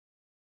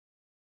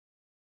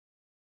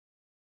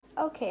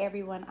Okay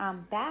everyone,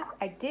 I'm back.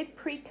 I did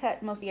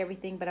pre-cut mostly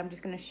everything, but I'm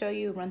just going to show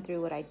you, run through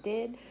what I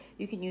did.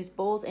 You can use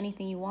bowls,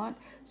 anything you want.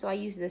 So I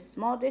used this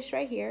small dish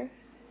right here,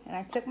 and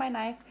I took my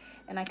knife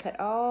and I cut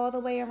all the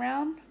way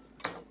around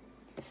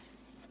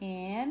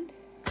and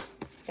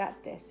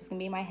got this. It's going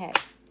to be my head.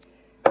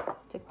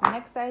 Took the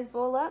next size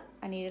bowl up,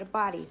 I needed a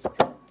body.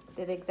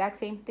 Did the exact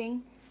same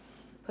thing.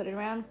 Put it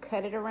around,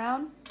 cut it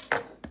around.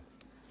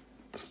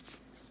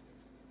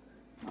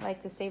 I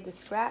like to save the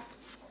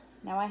scraps.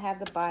 Now I have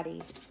the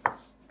body.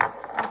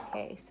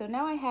 Okay, so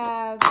now I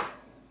have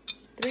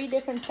 3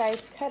 different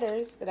size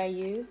cutters that I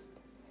used.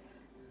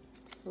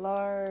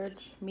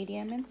 Large,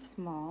 medium, and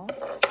small.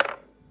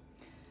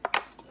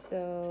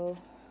 So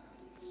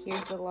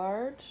here's the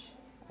large.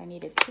 I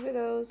needed 2 of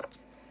those.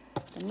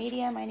 The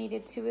medium, I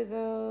needed 2 of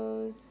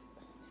those,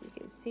 so you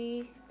can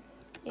see.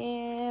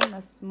 And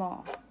the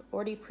small,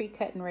 already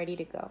pre-cut and ready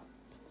to go.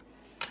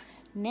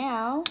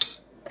 Now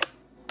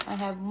I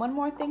have one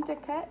more thing to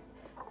cut,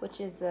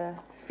 which is the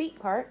feet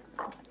part.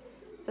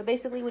 So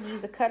basically when you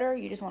use a cutter,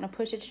 you just want to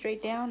push it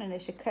straight down and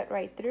it should cut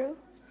right through.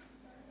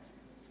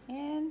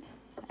 And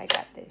I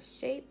got this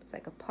shape. It's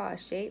like a paw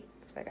shape.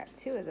 So I got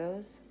 2 of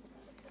those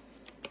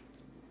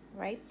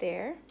right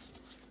there.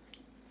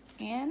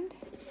 And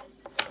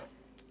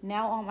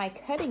now all my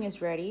cutting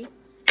is ready.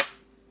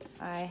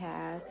 I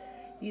have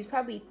used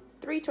probably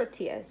 3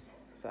 tortillas.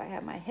 So I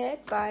have my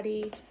head,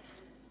 body,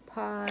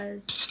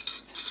 paws,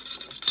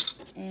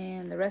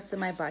 and the rest of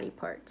my body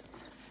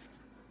parts.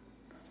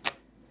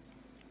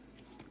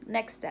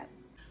 Next step.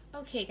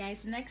 Okay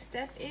guys, the next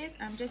step is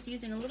I'm just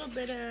using a little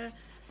bit of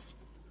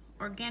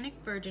organic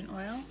virgin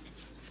oil.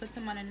 Put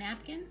some on a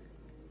napkin.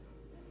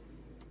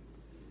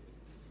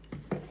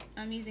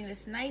 I'm using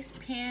this nice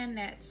pan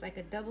that's like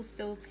a double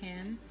stove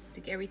pan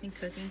to get everything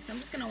cooking. So I'm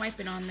just gonna wipe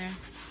it on there.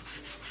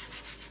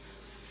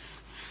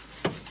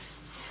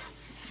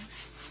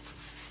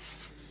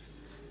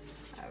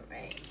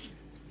 Alright.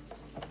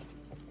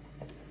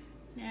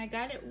 Now I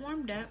got it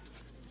warmed up.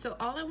 So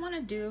all I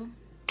wanna do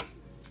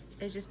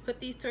is just put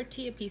these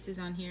tortilla pieces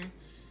on here.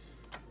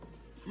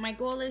 My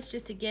goal is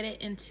just to get it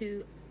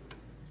into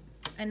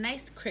a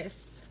nice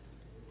crisp.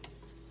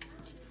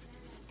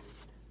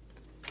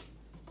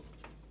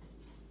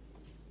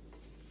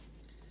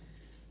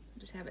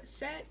 Just have it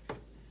set,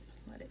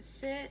 let it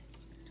sit.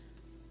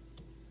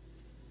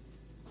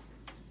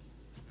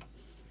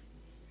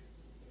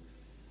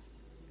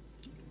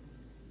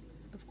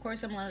 Of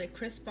course, I'm gonna let it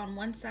crisp on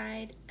one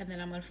side, and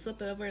then I'm gonna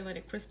flip it over and let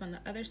it crisp on the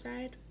other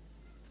side.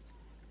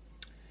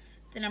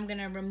 Then I'm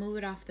gonna remove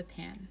it off the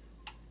pan.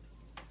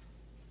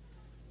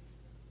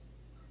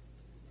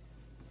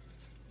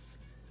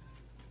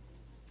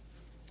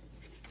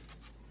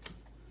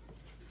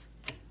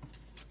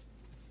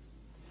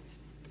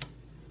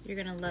 You're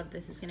gonna love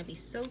this. It's gonna be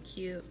so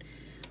cute.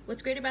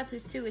 What's great about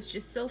this too, it's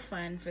just so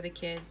fun for the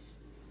kids.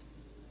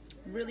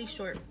 Really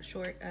short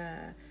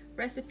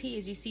recipe.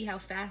 As you see how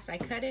fast I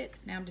cut it.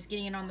 Now I'm just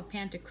getting it on the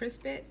pan to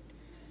crisp it.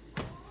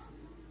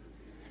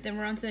 Then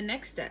we're on to the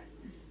next step,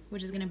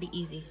 which is gonna be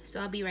easy.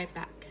 So I'll be right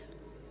back.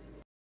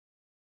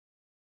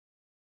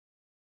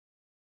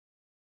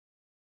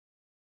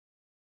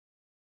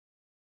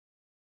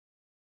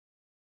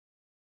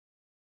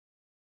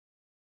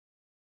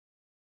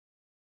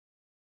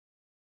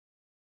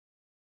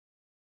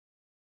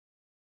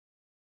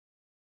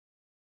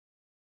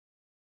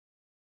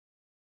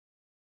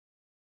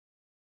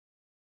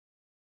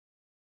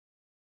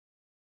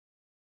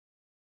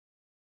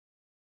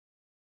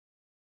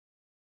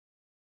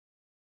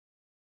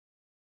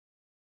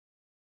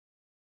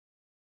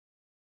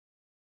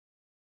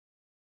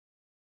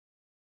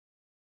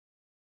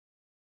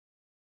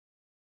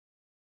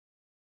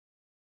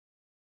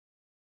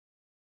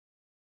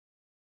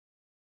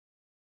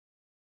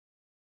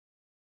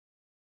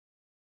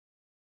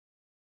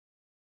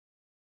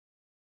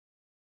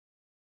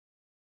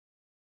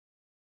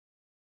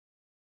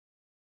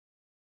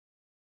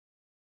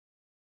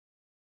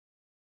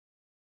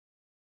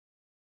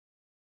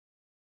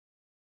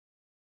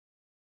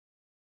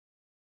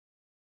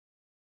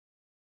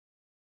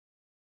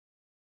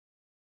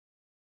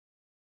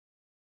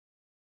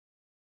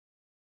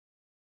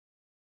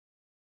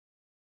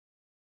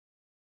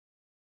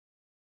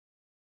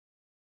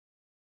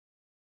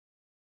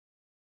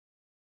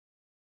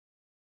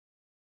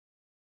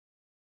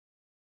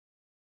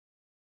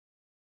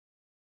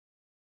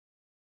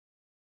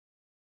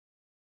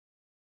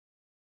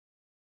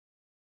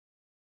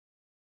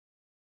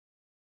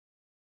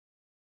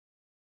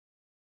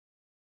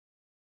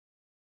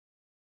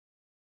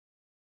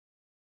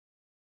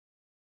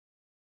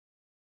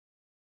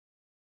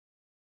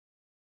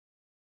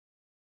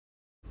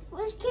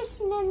 Was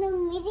kissing in the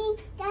meeting.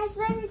 Guys,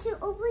 ready to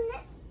open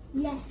it?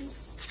 Yes.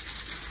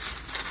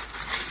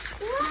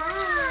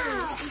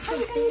 Wow!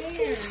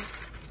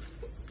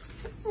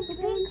 It's a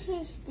big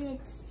tasted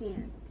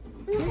hand.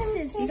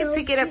 You can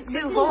pick it up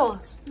too, whole.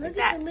 Look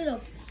at the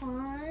little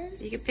paws.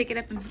 You can pick it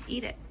up and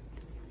eat it.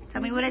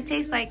 Tell me what it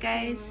tastes like,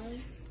 guys.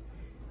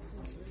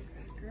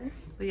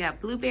 We got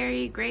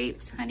blueberry,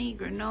 grapes, honey,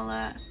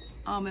 granola,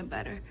 almond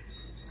butter.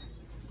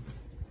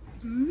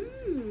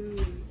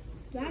 Mmm.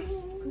 That's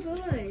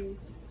good.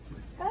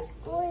 That's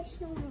good.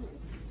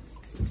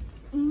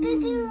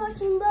 Thank you for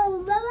watching.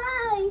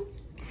 Bye-bye.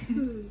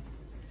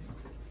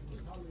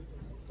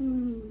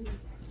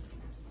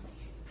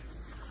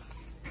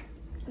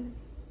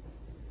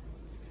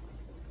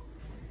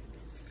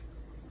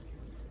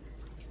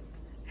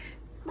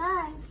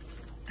 Bye.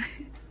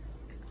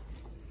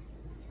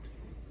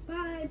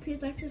 Bye.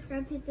 Please like,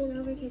 subscribe, hit the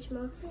notification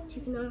bell so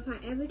you can notify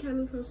every time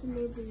we post a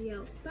new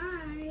video.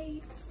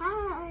 Bye.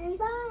 Bye.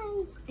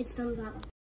 Bye. It's thumbs up.